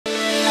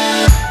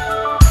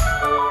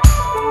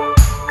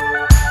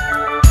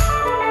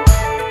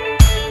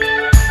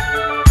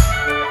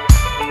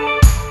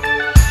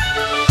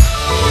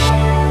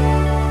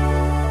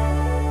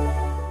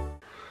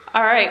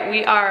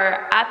we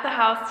are at the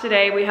house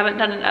today. We haven't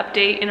done an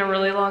update in a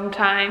really long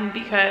time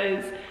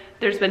because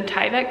there's been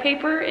Tyvek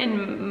paper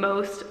in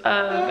most of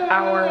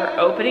our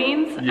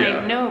openings. Yeah.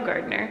 I know,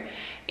 Gardner.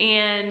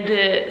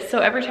 And so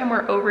every time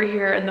we're over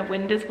here and the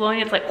wind is blowing,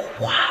 it's like,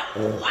 wow,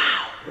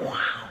 wow,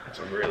 wow. That's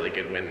a really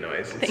good wind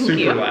noise. It's Thank super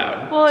you.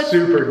 loud. Well, it's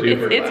super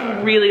duper loud.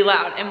 It's really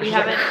loud, and we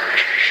haven't.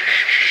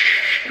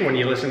 When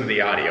you listen to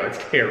the audio, it's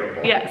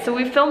terrible. Yeah, so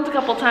we filmed a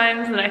couple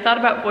times, and I thought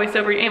about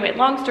voiceover. Anyway,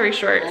 long story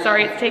short,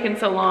 sorry it's taken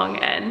so long,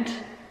 and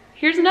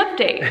here's an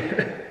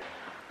update.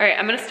 All right,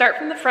 I'm gonna start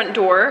from the front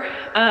door.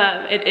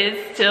 It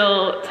is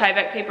still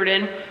Tyvek papered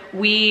in.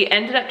 We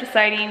ended up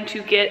deciding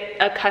to get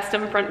a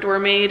custom front door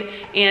made,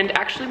 and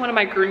actually one of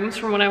my grooms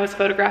from when I was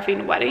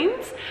photographing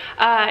weddings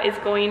is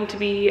going to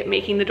be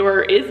making the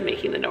door,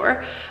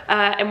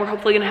 and we're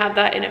hopefully gonna have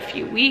that in a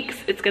few weeks.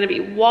 It's gonna be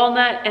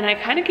walnut, and I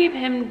kind of gave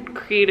him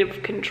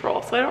creative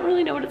control, so I don't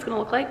really know what it's gonna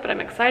look like, but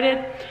I'm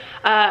excited.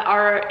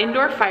 Our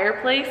indoor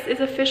fireplace is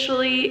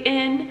officially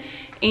in,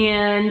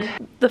 and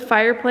the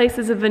fireplace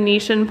is a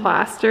Venetian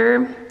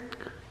plaster.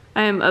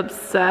 I am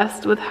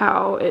obsessed with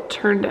how it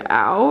turned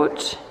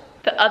out.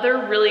 The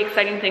other really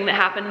exciting thing that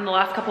happened in the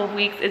last couple of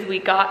weeks is we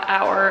got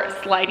our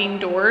sliding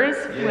doors,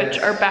 which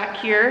are back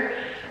here.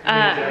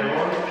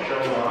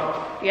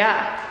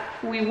 Yeah,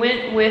 we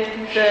went with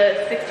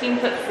the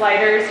 16-foot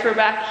sliders for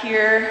back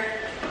here.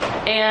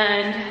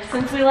 And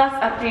since we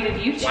last updated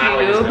YouTube, wow,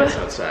 it's nice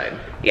outside.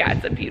 Yeah,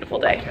 it's a beautiful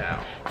day. Cow.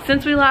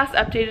 Since we last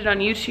updated on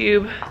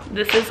YouTube,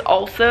 this is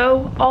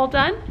also all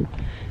done.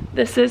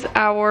 This is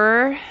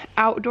our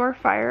outdoor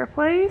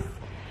fireplace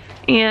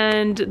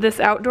and this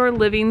outdoor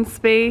living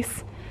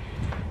space.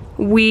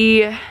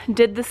 We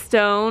did the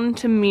stone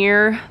to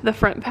mirror the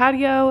front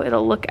patio.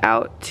 It'll look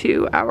out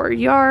to our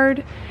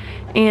yard.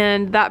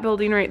 And that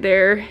building right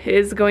there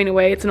is going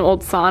away. It's an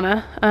old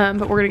sauna,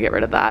 but we're gonna get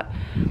rid of that.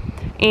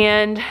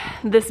 And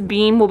this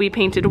beam will be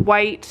painted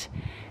white.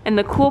 And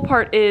the cool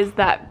part is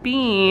that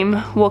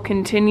beam will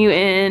continue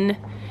in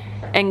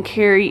and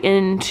carry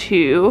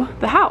into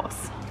the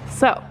house.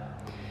 So,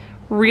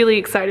 really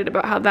excited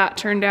about how that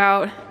turned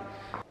out.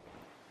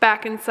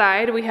 Back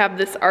inside, we have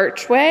this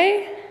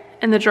archway,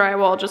 and the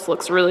drywall just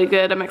looks really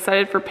good. I'm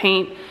excited for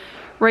paint.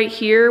 Right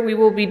here, we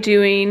will be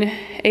doing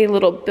a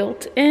little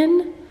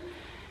built-in,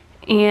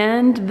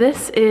 and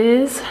this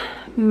is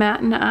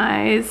Matt and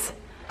I's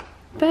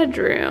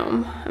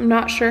bedroom. I'm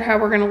not sure how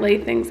we're gonna lay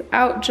things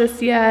out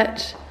just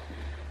yet,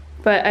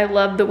 but I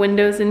love the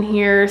windows in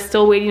here.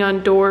 Still waiting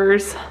on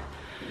doors.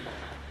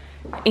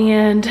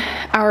 And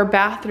our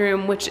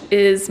bathroom, which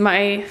is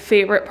my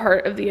favorite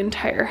part of the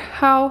entire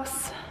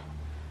house.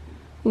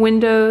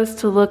 Windows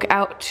to look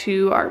out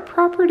to our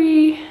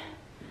property.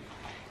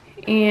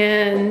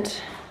 And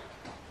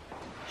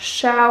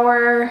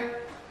shower,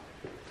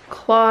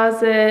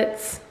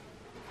 closets.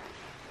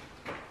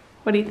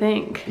 What do you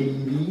think?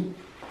 Baby.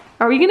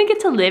 Are we gonna get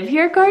to live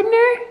here, Gardner?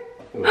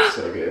 It looks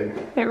so good.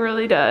 It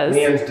really does.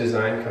 Leanne's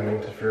design coming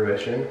to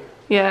fruition.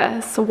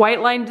 Yes,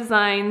 White Line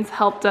Designs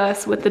helped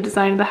us with the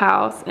design of the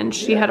house, and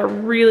she had a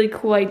really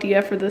cool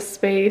idea for this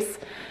space.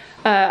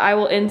 I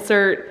will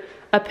insert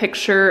a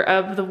picture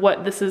of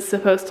what this is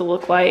supposed to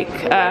look like.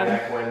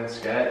 Back when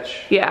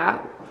sketch.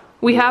 Yeah,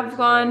 we have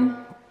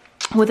gone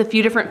with a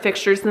few different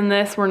fixtures than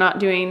this. We're not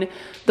doing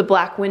the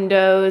black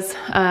windows.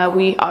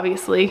 We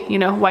obviously, you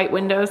know, white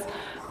windows,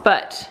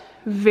 but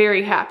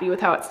very happy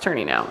with how it's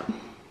turning out.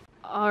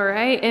 All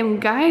right,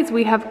 and guys,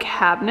 we have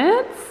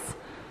cabinets.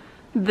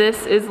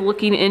 This is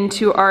looking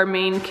into our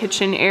main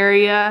kitchen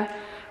area.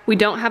 We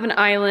don't have an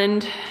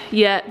island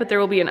yet, but there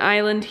will be an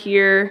island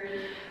here,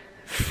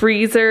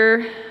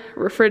 freezer,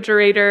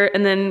 refrigerator,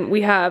 and then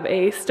we have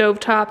a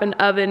stovetop and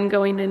oven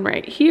going in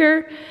right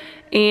here.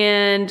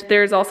 And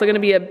there's also gonna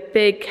be a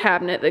big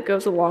cabinet that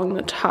goes along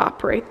the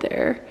top right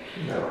there.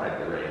 That'll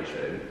hide the rain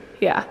shade.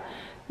 Yeah,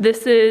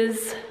 this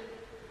is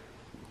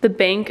the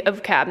bank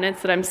of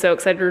cabinets that I'm so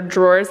excited, or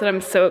drawers that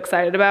I'm so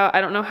excited about. I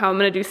don't know how I'm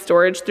gonna do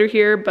storage through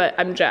here, but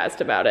I'm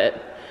jazzed about it.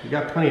 You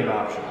got plenty of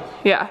options.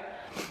 Yeah.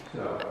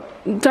 So,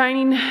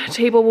 dining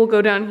table will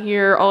go down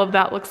here. All of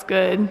that looks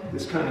good.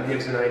 this kind of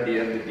gives an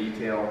idea of the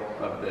detail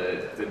of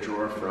the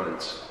drawer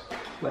fronts.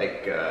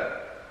 Like,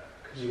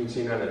 because you can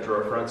see how the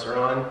drawer fronts are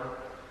on.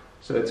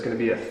 So it's gonna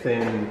be a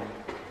thin,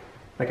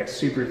 like a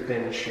super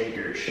thin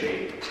shaker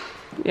shape.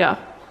 Yeah.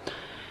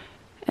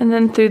 And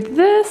then through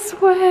this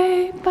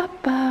way,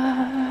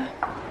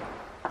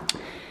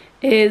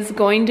 is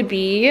going to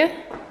be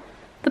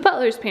the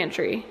butler's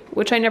pantry,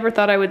 which I never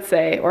thought I would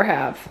say or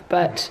have,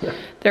 but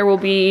there will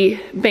be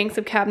banks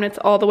of cabinets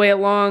all the way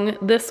along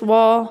this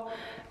wall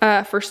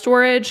for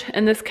storage,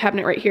 and this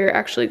cabinet right here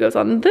actually goes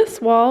on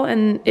this wall,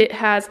 and it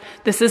has,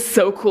 this is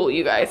so cool,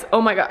 you guys.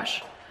 Oh my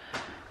gosh.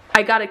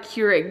 I got a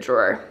Keurig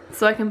drawer,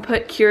 so I can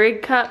put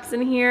Keurig cups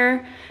in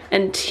here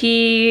and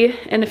tea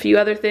and a few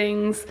other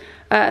things,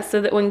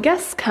 so that when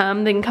guests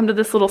come, they can come to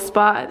this little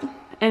spot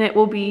and it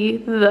will be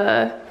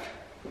the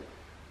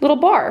little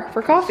bar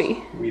for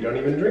coffee. We don't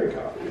even drink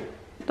coffee.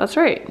 That's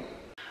right.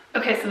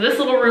 Okay, so this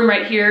little room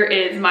right here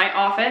is my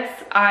office.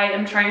 I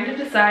am trying to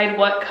decide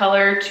what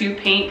color to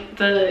paint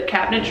the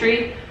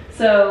cabinetry.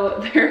 So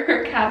there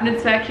are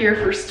cabinets back here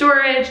for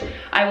storage.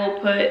 I will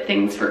put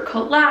things for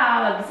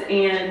collabs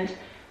and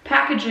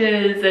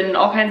packages and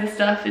all kinds of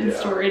stuff in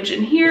storage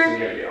in here. This is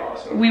gonna be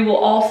awesome. We will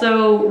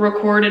also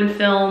record and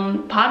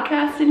film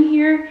podcasts in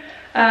here.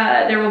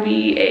 There will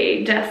be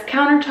a desk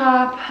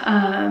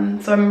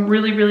countertop. So I'm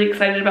really, really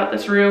excited about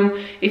this room.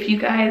 If you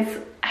guys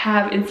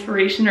have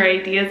inspiration or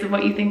ideas of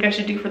what you think I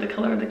should do for the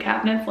color of the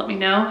cabinets, let me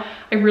know.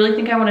 I really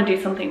think I want to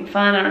do something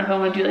fun. I don't know if I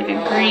want to do like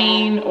a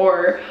green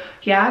or,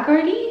 yeah,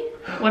 Gardy?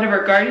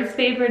 Whatever Gardy's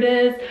favorite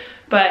is,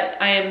 but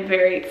I am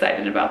very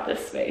excited about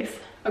this space.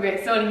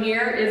 Okay, so in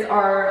here is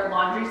our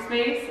laundry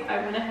space.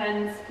 I went ahead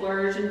and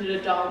splurged and did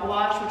a dog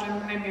wash, which I'm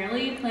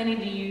primarily planning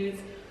to use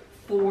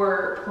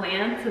for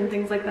plants and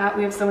things like that.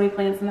 We have so many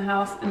plants in the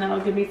house, and that'll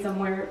give me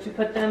somewhere to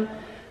put them.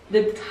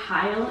 The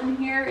tile in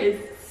here is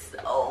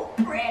so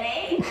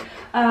pretty.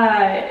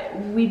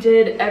 We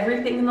did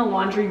everything in the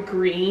laundry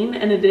green,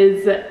 and it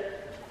is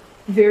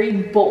very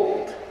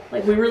bold.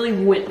 Like, we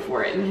really went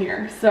for it in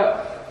here.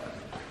 So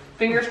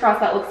fingers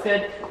crossed that looks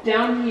good.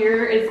 Down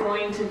here is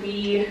going to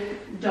be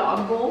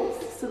dog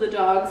bowls, so the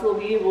dogs will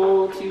be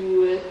able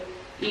to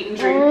eat and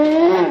drink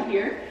out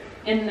here.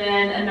 And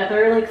then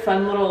another like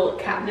fun little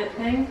cabinet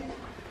thing.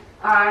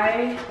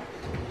 I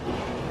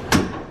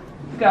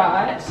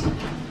got,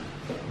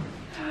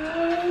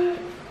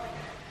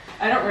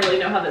 I don't really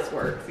know how this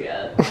works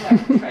yet. I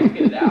have to try to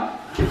get it out.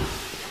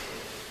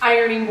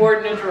 Ironing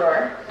board in a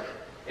drawer.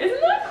 Isn't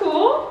that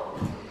cool?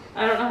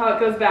 I don't know how it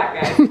goes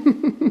back, guys.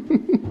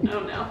 Oh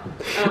no.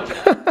 Oh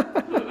no.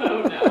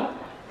 Oh no.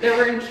 There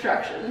were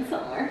instructions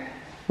somewhere.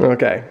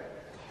 Okay.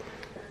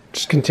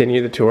 Just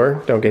continue the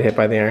tour. Don't get hit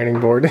by the ironing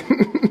board.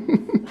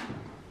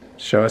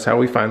 Show us how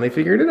we finally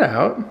figured it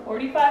out.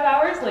 45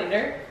 hours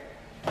later.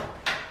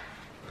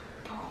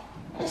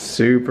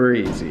 Super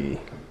easy.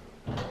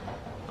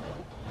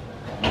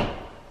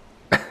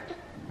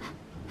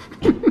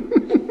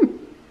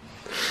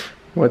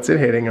 What's it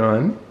hitting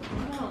on?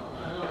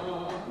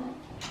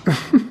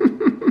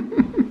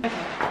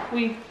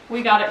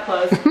 We got it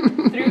closed.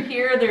 Through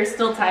here, there's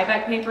still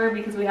tie-back paper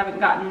because we haven't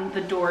gotten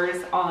the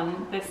doors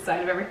on this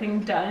side of everything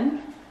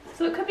done.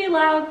 So it could be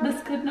loud.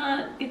 This could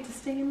not get to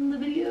stay in the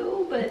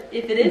video, but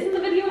if it is in the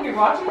video and you're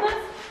watching this,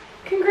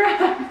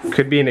 congrats.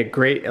 Could be a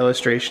great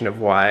illustration of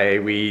why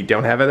we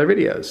don't have other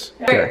videos.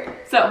 Okay.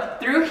 So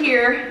through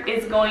here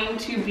is going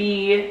to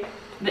be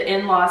the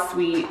in-law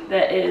suite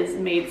that is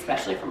made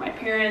specially for my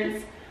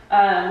parents. We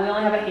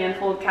only have a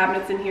handful of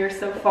cabinets in here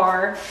so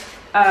far.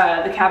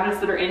 The cabinets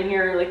that are in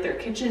here are like their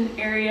kitchen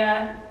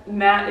area.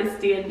 Matt is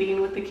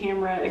standing with the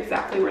camera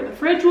exactly where the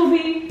fridge will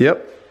be.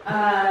 Yep.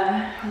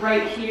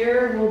 Right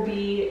here will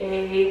be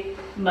a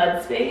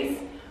mud space.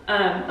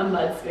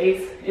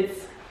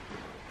 It's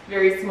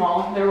very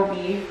small. There will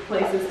be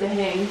places to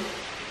hang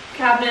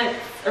cabinets,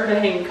 or to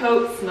hang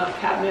coats, not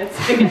cabinets.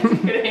 To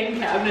hang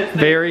cabinets.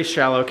 Very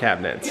shallow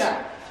cabinets.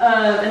 Yeah.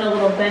 And a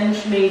little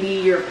bench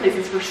maybe, or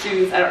places for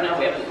shoes. I don't know.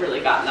 We haven't really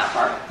gotten that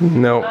far.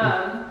 Nope.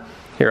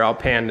 Here, I'll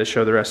pan to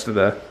show the rest of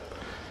the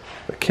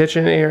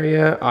kitchen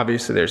area.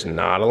 Obviously, there's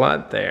not a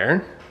lot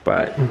there,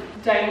 but...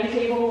 Dining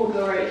table will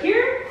go right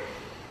here.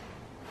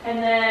 And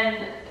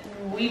then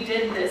we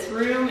did this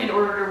room in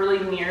order to really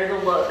mirror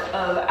the look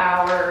of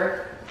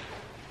our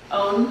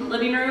own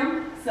living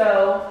room.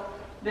 So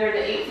they're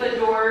the 8-foot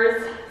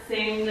doors,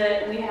 same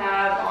that we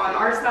have on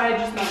our side,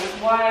 just not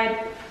as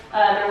wide.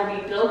 There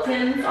will be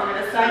built-ins on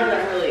this side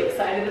that I'm really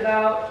excited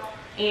about.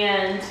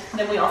 And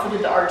then we also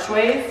did the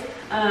archways.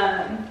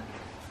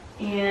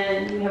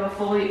 And we have a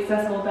fully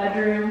accessible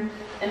bedroom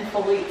and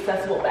fully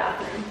accessible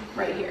bathroom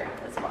right here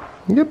as well.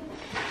 Yep.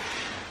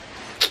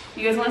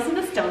 You guys want to see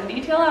the stone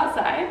detail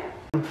outside?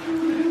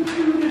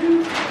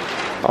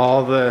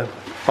 All the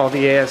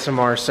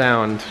ASMR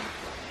sound.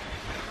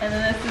 And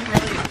then this is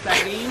really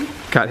exciting.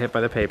 Got hit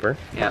by the paper.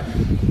 Yep.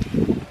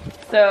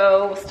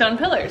 So stone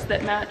pillars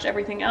that match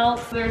everything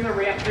else. There's a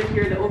ramp through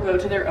here that will go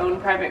to their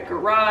own private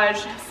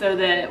garage so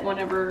that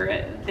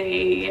whenever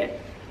they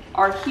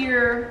are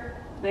here,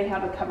 they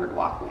have a covered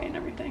walkway and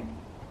everything.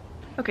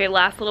 Okay,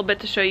 last little bit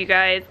to show you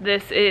guys.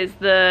 This is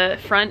the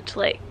front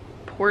like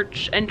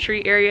porch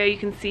entry area. You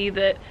can see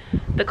that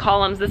the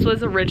columns, this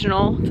was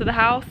original to the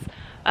house,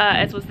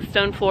 as was the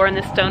stone floor, and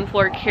the stone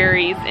floor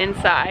carries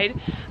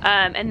inside.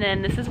 And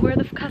then this is where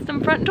the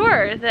custom front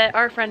door that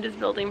our friend is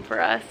building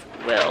for us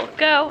will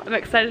go. I'm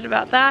excited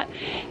about that.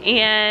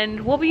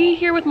 And we'll be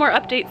here with more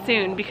updates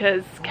soon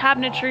because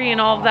cabinetry and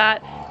all of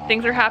that,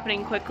 things are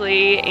happening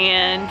quickly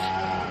and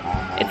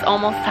it's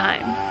almost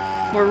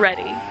time. We're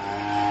ready.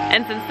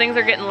 And since things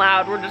are getting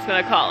loud, we're just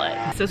gonna call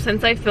it. So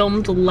since I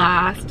filmed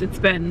last, it's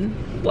been,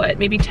 what,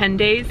 maybe 10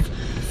 days?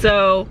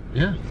 So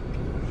yeah,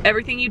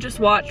 everything you just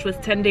watched was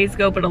 10 days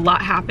ago, but a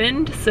lot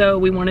happened. So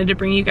we wanted to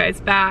bring you guys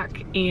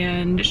back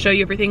and show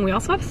you everything. We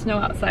also have snow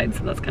outside,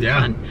 so that's kind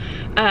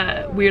of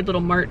fun. Weird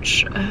little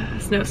March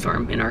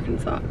snowstorm in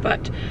Arkansas.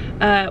 But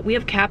we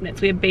have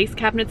cabinets. We have base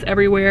cabinets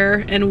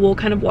everywhere, and we'll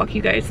kind of walk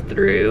you guys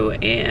through.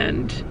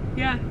 And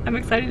yeah, I'm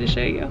excited to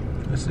show you.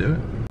 Let's do it.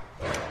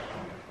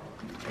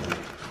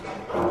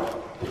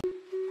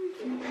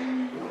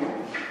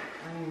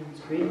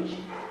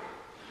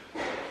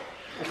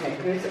 Okay,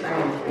 here's the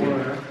iron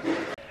floor.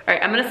 All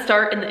right, I'm gonna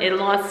start in the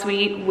in-law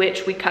suite,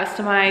 which we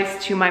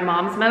customized to my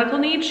mom's medical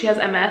needs. She has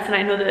MS, and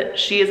I know that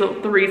she is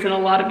the reason a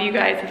lot of you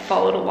guys have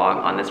followed along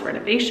on this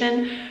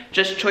renovation,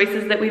 just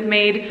choices that we've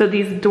made. So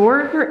these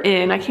doors are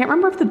in. I can't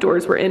remember if the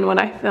doors were in when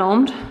I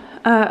filmed,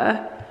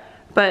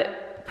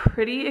 but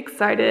pretty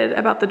excited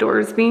about the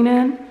doors being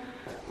in.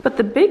 But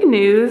the big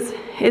news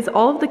is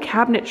all of the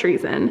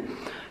cabinetry's in.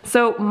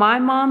 So my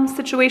mom's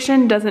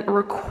situation doesn't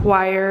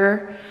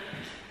require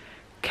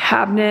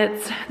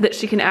cabinets that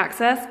she can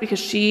access because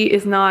she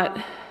is not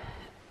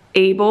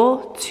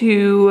able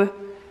to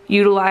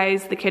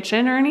utilize the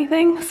kitchen or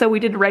anything. So we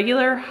did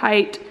regular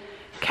height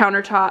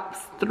countertops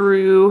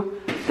through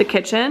the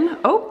kitchen.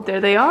 Oh, there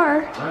they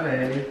are.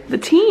 Hi. The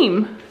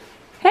team.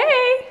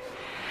 Hey.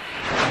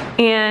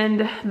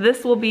 And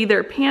this will be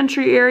their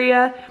pantry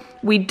area.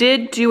 We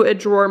did do a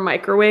drawer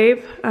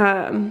microwave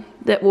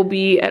that will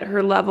be at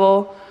her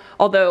level.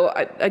 Although,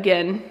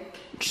 again,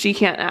 she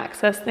can't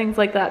access things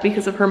like that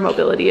because of her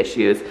mobility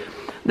issues.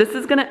 This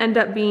is gonna end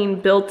up being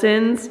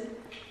built-ins,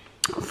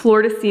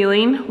 floor to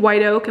ceiling,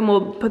 white oak, and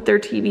we'll put their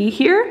TV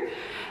here.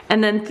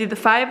 And then through the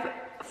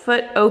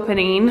 5-foot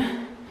opening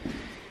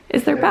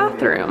is their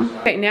bathroom.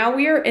 Okay, now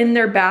we are in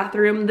their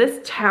bathroom. This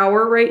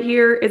tower right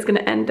here is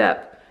gonna end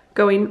up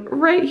going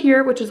right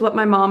here, which is what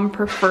my mom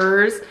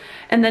prefers.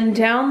 And then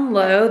down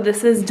low,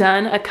 this is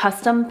done a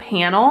custom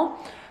panel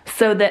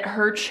so that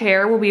her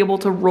chair will be able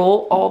to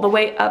roll all the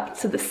way up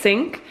to the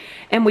sink.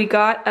 And we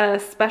got a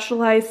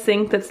specialized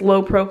sink that's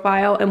low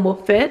profile and will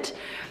fit.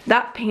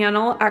 That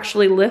panel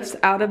actually lifts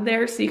out of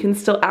there so you can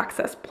still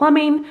access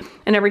plumbing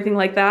and everything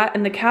like that.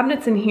 And the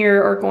cabinets in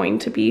here are going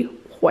to be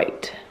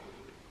white.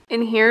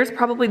 In here's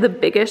probably the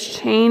biggest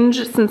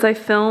change since I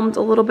filmed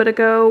a little bit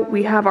ago.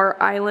 We have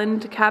our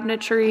island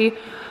cabinetry.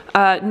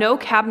 No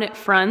cabinet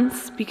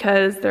fronts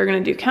because they're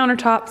gonna do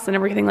countertops and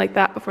everything like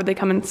that before they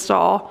come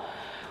install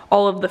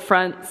all of the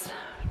fronts,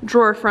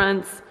 drawer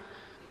fronts,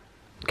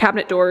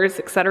 cabinet doors,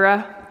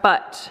 etc.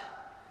 But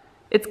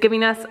it's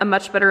giving us a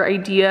much better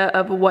idea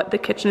of what the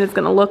kitchen is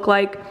gonna look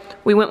like.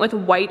 We went with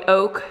white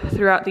oak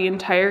throughout the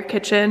entire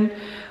kitchen,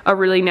 a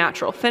really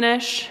natural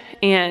finish,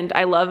 and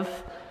I love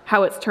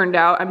how it's turned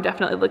out. I'm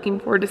definitely looking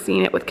forward to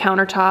seeing it with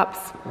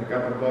countertops. Like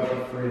up above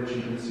the fridge,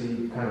 you can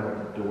see kind of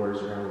what the doors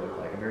are gonna look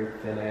like, a very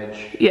thin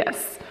edge.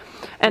 Yes.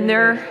 And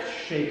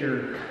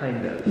shaker,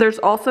 kind of. There's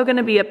also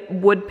gonna be a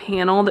wood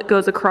panel that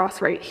goes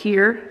across right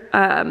here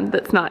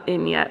that's not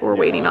in yet. We're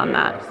waiting on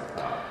that.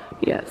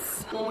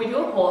 Yes. When we do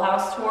a whole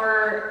house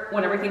tour,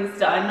 when everything's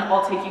done,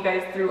 I'll take you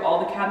guys through all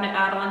the cabinet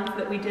add-ons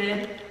that we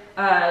did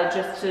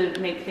just to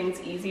make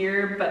things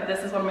easier. But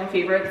this is one of my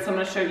favorites, so I'm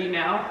gonna show you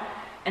now.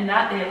 And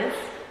that is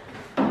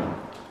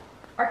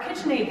our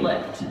KitchenAid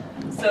lift.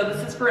 So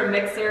this is for a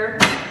mixer.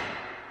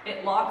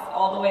 It locks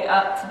all the way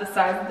up to the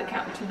side of the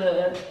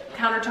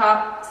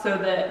countertop so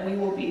that we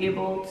will be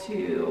able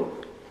to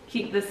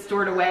keep this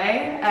stored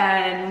away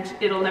and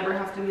it'll never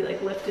have to be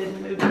like lifted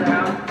and moved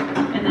around,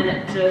 and then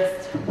it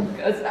just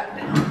goes back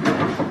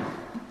down.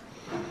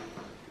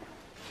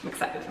 I'm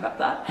excited about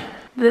that.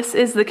 This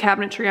is the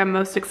cabinetry I'm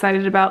most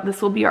excited about.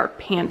 This will be our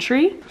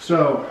pantry.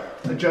 So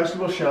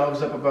adjustable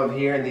shelves up above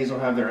here, and these will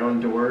have their own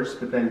doors,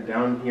 but then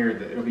down here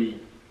it'll be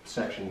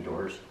section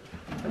doors.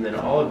 And then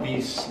all of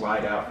these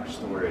slide out for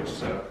storage,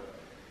 so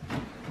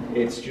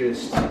it's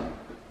just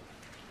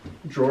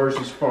drawers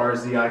as far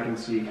as the eye can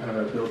see, kind of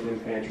a built-in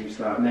pantry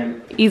style. And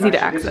then easy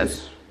to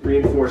access.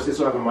 Reinforced, this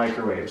will have a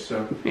microwave,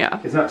 so yeah,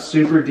 it's not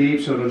super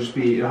deep, so it'll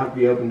have to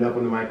be opened up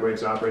when the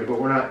microwave's operated,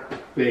 but we're not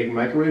big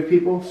microwave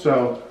people,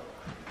 so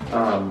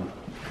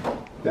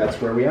that's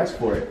where we asked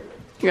for it.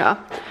 Yeah,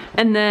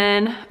 and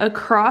then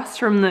across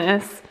from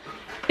this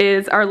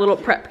is our little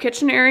prep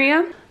kitchen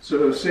area. So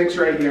those sinks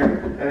right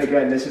here, and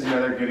again, this is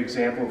another good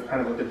example of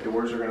kind of what the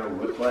doors are going to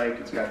look like.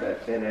 It's got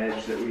that thin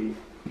edge that we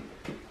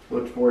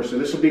looked for. So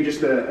this will be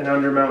just an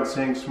undermount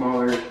sink,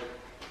 smaller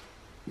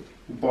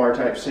bar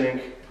type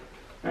sink,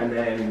 and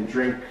then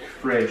drink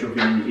fridge will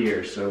be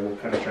here. So we'll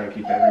kind of try and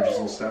keep beverages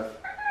and stuff.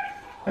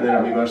 And then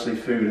it'll be mostly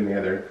food and the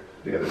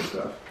other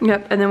stuff.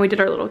 Yep, and then we did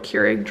our little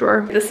Keurig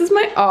drawer. This is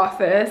my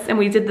office, and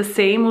we did the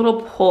same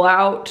little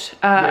pull-out.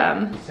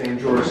 Same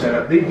drawer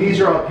setup. These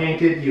are all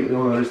painted.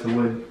 You'll notice the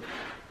wood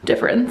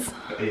difference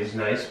is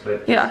nice,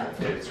 but yeah,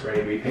 it's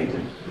ready to be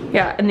painted.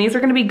 Yeah, and these are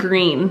gonna be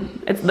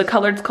green. The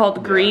color's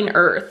called Green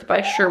Earth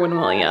by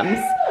Sherwin-Williams.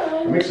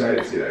 I'm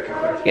excited to see that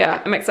color. Yeah,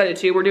 I'm excited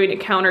too. We're doing a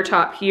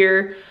countertop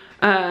here,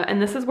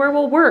 and this is where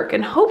we'll work,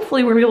 and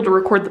hopefully we're gonna be able to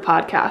record the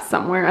podcast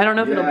somewhere. I don't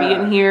know if it'll be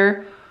in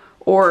here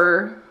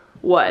or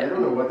What? I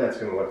don't know what that's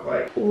gonna look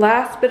like.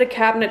 Last bit of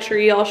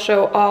cabinetry I'll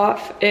show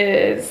off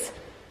is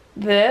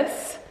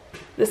this.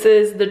 This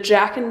is the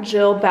Jack and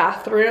Jill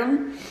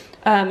bathroom.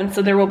 And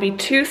so there will be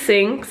 2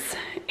 sinks,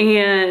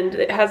 and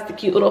it has the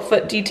cute little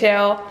foot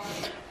detail.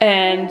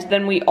 And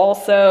then we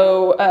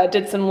also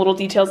did some little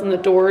details in the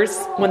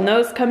doors when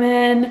those come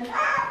in.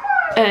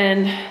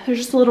 And there's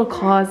just a little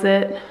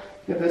closet.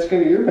 Yeah, that's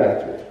gonna be your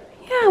bathroom.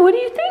 Yeah, what do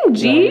you think,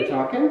 G? Are you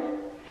talking?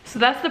 So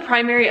that's the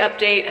primary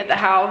update at the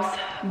house,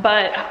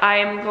 but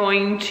I'm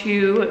going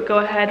to go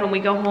ahead when we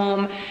go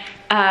home,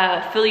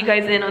 fill you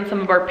guys in on some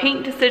of our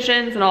paint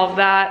decisions and all of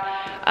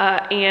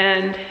that.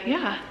 And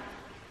yeah,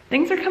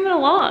 things are coming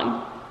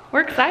along.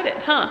 We're excited,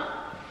 huh?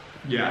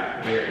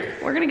 Yeah, very.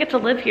 We're gonna get to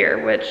live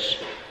here, which,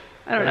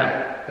 I don't know.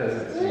 That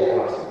doesn't seem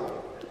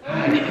possible.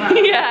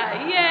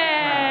 Yeah,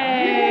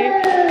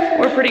 yay!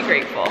 We're pretty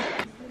grateful.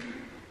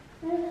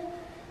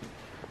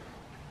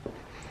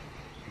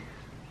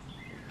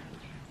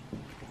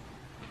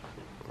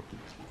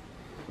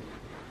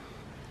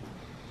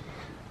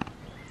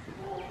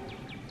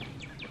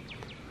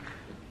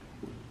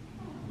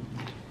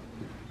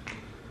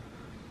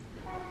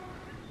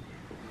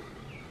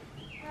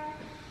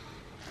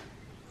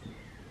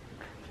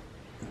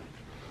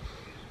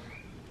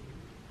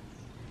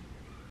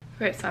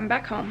 Okay, so I'm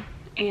back home,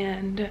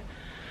 and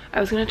I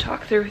was gonna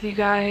talk through with you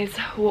guys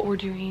what we're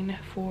doing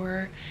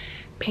for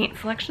paint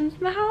selections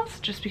in the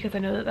house, just because I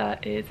know that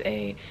that is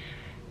a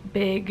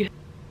big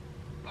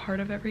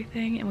part of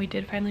everything, and we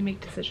did finally make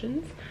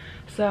decisions.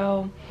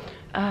 So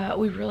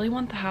we really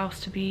want the house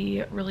to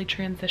be really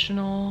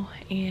transitional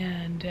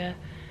and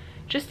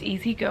just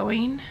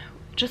easygoing,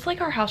 just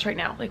like our house right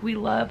now. Like, we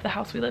love the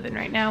house we live in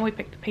right now. We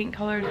picked the paint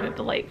colors, we have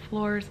the light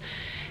floors,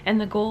 and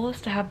the goal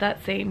is to have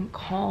that same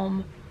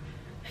calm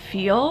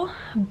feel,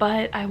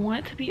 but I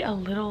want it to be a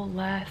little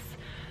less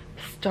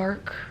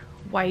stark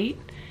white,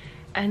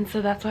 and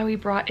so that's why we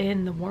brought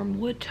in the warm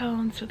wood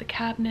tones for the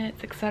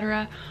cabinets,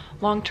 etc.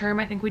 Long term,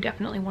 I think we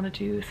definitely want to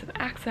do some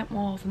accent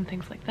walls and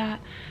things like that.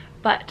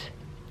 But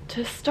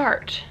to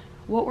start,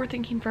 what we're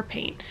thinking for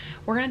paint,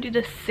 we're going to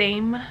do the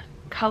same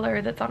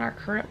color that's on our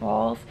current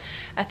walls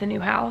at the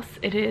new house.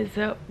 It is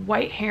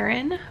White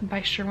Heron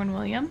by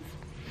Sherwin-Williams.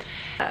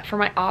 For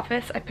my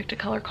office, I picked a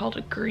color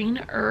called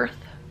Green Earth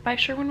by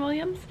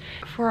Sherwin-Williams.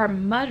 For our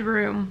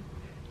mudroom,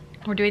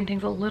 we're doing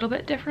things a little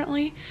bit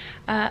differently.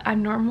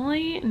 I'm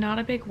normally not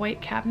a big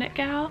white cabinet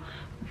gal,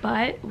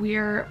 but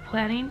we're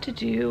planning to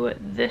do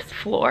this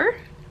floor.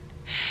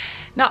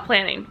 Not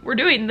planning, we're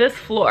doing this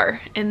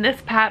floor in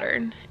this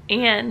pattern.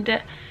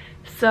 And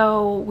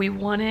so we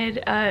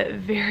wanted a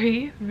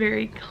very,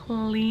 very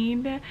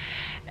clean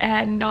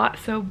and not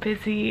so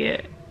busy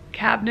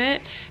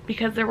cabinet,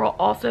 because there will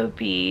also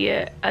be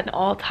an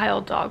all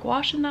tile dog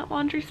wash in that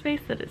laundry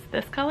space that is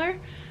this color.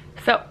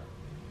 So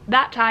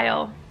that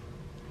tile,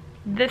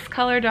 this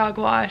color dog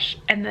wash,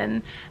 and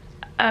then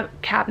a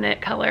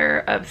cabinet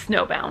color of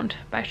Snowbound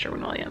by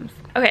Sherwin-Williams.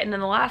 Okay, and then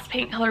the last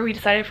paint color we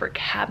decided for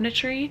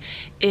cabinetry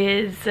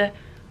is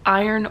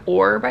Iron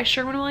Ore by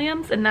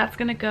Sherwin-Williams, and that's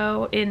gonna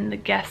go in the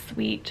guest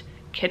suite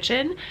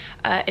kitchen.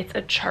 It's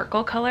a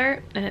charcoal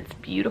color and it's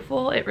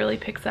beautiful. It really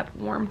picks up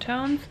warm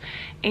tones,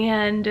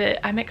 and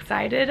I'm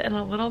excited and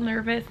a little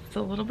nervous. It's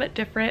a little bit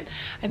different.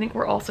 I think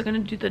we're also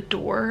going to do the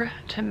door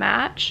to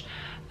match,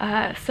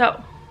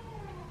 so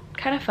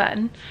kind of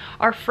fun.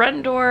 Our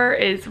front door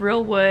is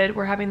real wood.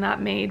 We're having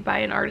that made by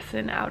an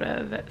artisan out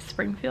of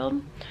Springfield.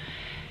 And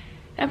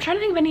I'm trying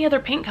to think of any other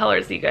paint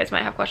colors that you guys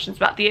might have questions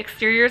about. The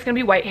exterior is going to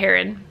be White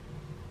Heron.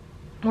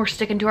 We're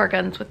sticking to our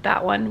guns with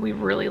that one. We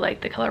really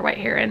like the color White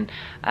Heron.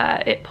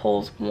 It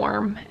pulls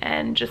warm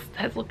and just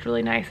has looked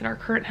really nice in our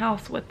current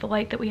house with the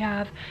light that we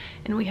have,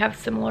 and we have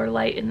similar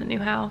light in the new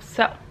house,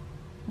 so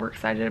we're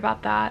excited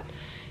about that.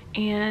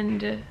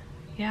 And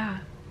yeah,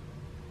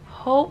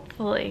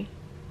 hopefully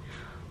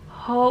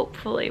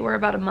we're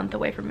about a month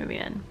away from moving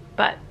in,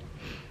 but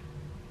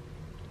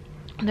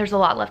there's a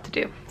lot left to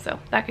do, so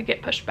that could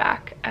get pushed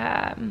back,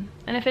 and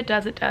if it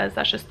does, it does.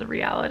 That's just the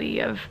reality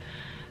of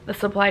the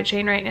supply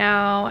chain right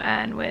now,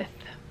 and with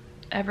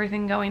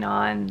everything going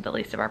on, the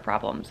least of our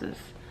problems is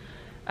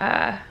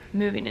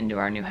moving into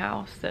our new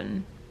house,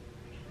 and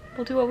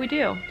we'll do what we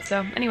do.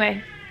 So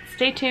anyway,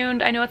 stay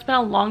tuned. I know it's been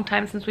a long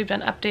time since we've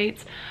done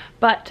updates,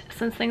 but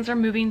since things are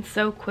moving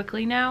so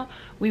quickly now,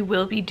 we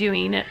will be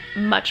doing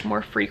much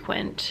more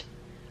frequent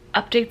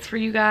updates for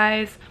you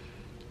guys.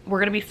 We're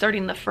gonna be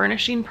starting the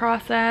furnishing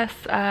process.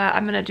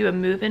 I'm gonna do a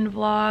move-in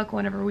vlog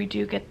whenever we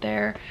do get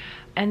there.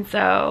 And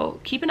so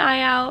keep an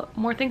eye out,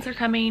 more things are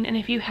coming. And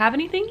if you have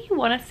anything you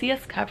want to see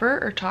us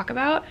cover or talk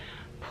about,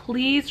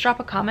 please drop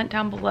a comment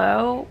down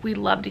below. We'd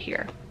love to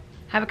hear.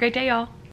 Have a great day, y'all.